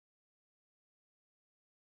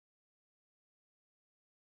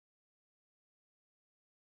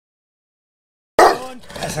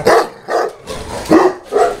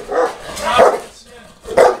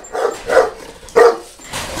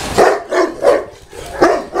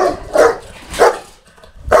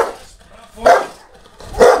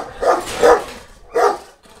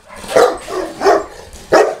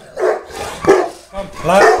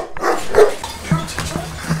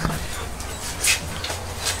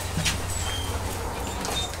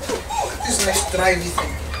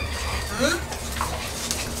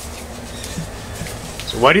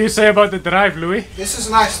What do you say about the drive, Louis? This is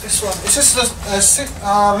nice, this one. Is this the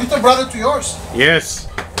little brother to yours? Yes.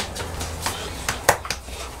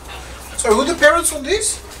 So who the parents on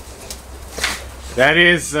this? That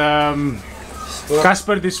is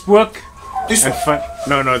Casper the Spook. This one?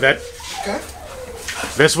 No, that. Okay.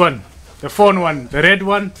 This one. The phone one. The red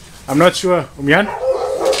one. I'm not sure. Jan?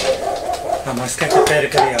 I must get the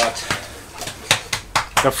pedigree out.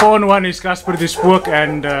 The phone one is Casper the Spook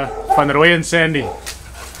and Van Roy and Sandy.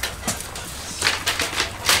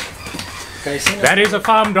 Okay, that is a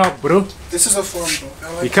farm dog, bro. This is a farm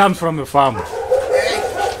dog. Like he comes from the farm. Hey.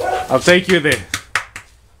 I'll take you there.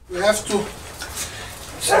 We have to.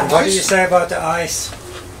 What do you say about the eyes?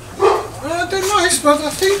 They're nice, but I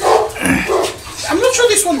think I'm not sure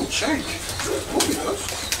this one will change. I hope it does.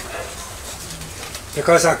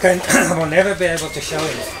 Because I will never be able to show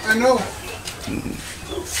you. I know.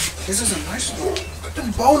 This is a nice one. Look at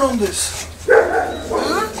the bone on this.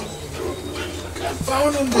 Huh? Look at the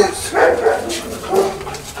bone on this.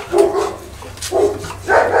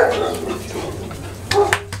 Yeah,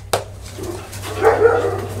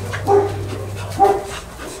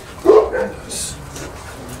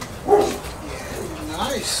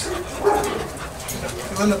 nice.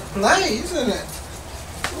 You're gonna play, isn't it?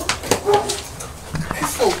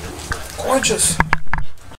 It's so gorgeous.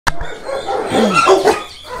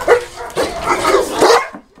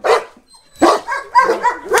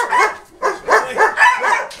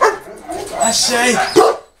 Achei!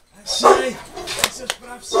 Essas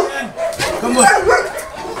profissões! Come on!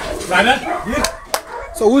 Flader?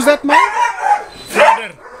 So who's that man?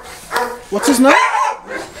 Flader. What's his name?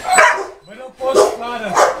 Middle post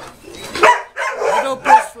Flader. Middle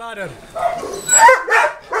post Flader.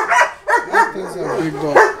 That is a big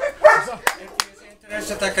dog. If he's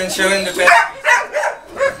interested, I can show him the bed.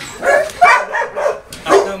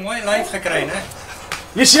 Hij heeft een mooi lijf gekregen, hè?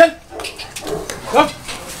 Listen. Kom.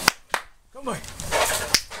 Kom maar.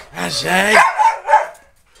 Achei.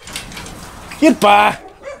 Hier, pa.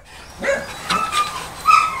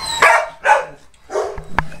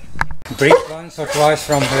 Breed once or twice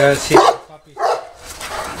from her puppy.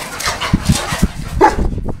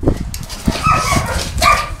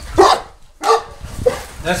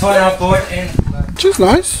 That's what I bought in. She's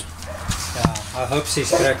nice. Yeah, I hope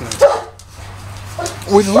she's pregnant.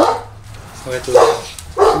 With who? With Lyle.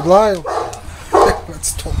 With Lyle.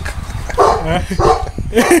 Let's talk.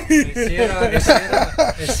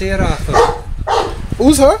 Is Sarah.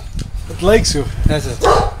 Who's her? Het lijkt zo. That's it.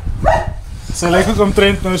 Ze lijkt ook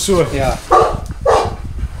omtrent nou zo. Yeah. So,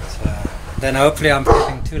 then hopefully I'm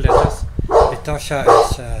getting 2 letters. Natasha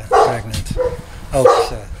is pregnant. Hope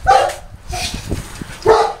so.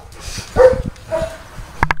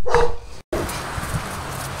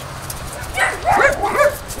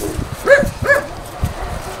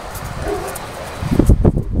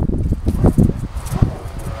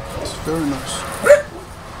 Very nice.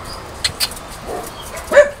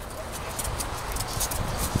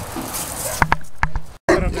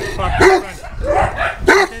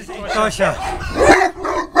 Natasha.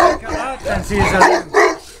 Take her out and she's a lamb.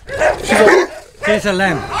 She's a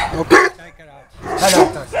lamb. Okay. Take her out. Hello,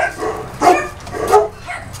 Natasha.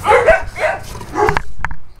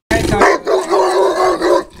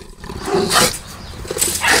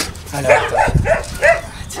 Hello, Natasha.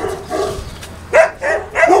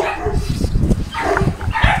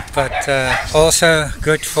 But also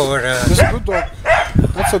good for. This is a good dog.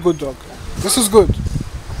 That's a good dog. This is good.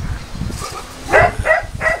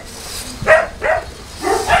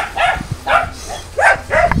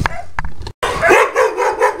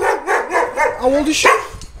 How old is she?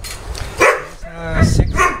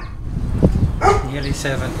 6, nearly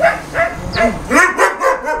 7.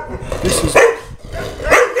 This is.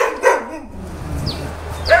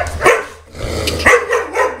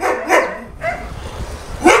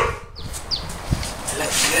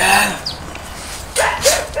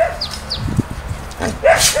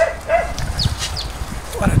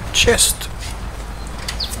 What a chest.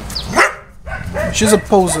 She's a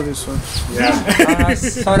poser, this one. Yeah.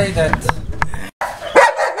 Sorry that.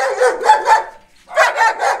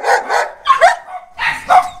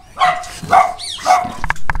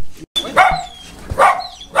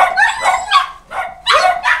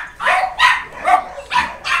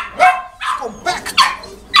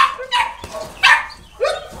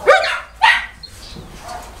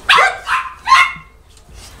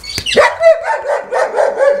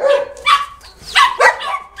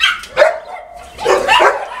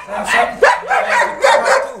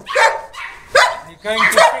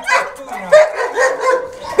 going to pick that pool now.